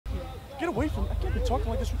Get away from me. I can't be talking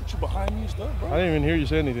like this with you behind me and stuff, bro. I didn't even hear you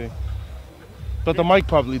say anything. But the mic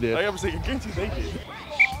probably did. I ever say against you, they did.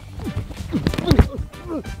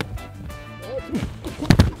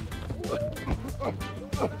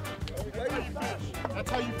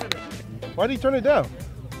 That's how you finish. Why did he turn it down?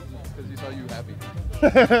 Because he saw you happy.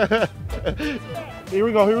 Here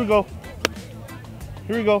we go, here we go.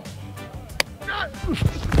 Here we go.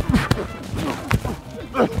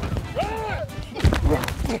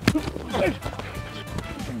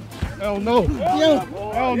 Hell no.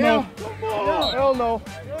 Hell no. Hell no.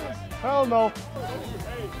 Hell no.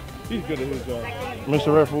 He's good at his job.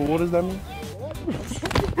 Mr. Referee, what does that mean?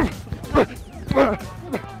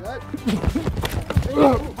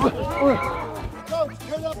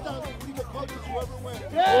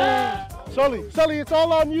 Sully, it's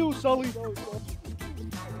all on you, Sully.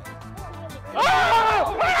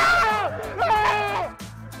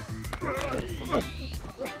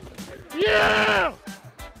 Yeah!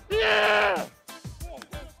 Yeah!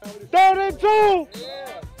 3rd and 2!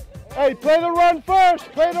 Hey, play the run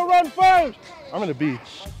first! Play the run first! I'm in a B.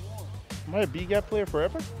 Am I a B gap player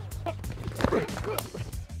forever?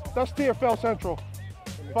 That's TFL Central.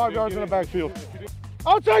 5 yards in the backfield.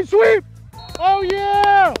 Outside sweep! Oh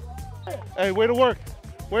yeah! Hey, way to work.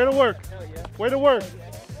 Way to work. Way to work.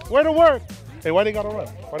 Way to work. Hey, why they gotta run?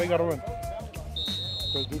 Why they gotta run?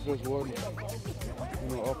 Because defense won.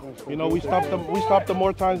 You know, we stopped them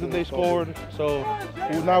more times than they scored. So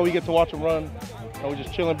now we get to watch them run. And we're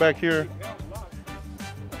just chilling back here,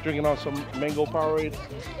 drinking on some mango Powerade.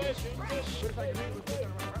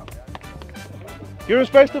 Give him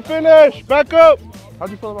space to finish. Back up.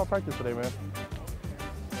 How'd you feel about practice today, man? It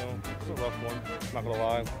was a rough one, not gonna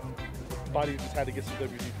lie. Body just had to get some WD-40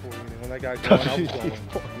 in it. When that guy going, I was going.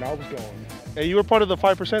 And I was going. Hey, you were part of the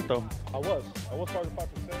 5% though. I was part of the 5%.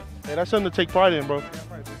 Hey, that's something to take pride in, bro. Yeah,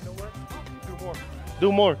 right. You know what? Do more.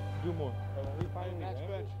 Do more. Do more.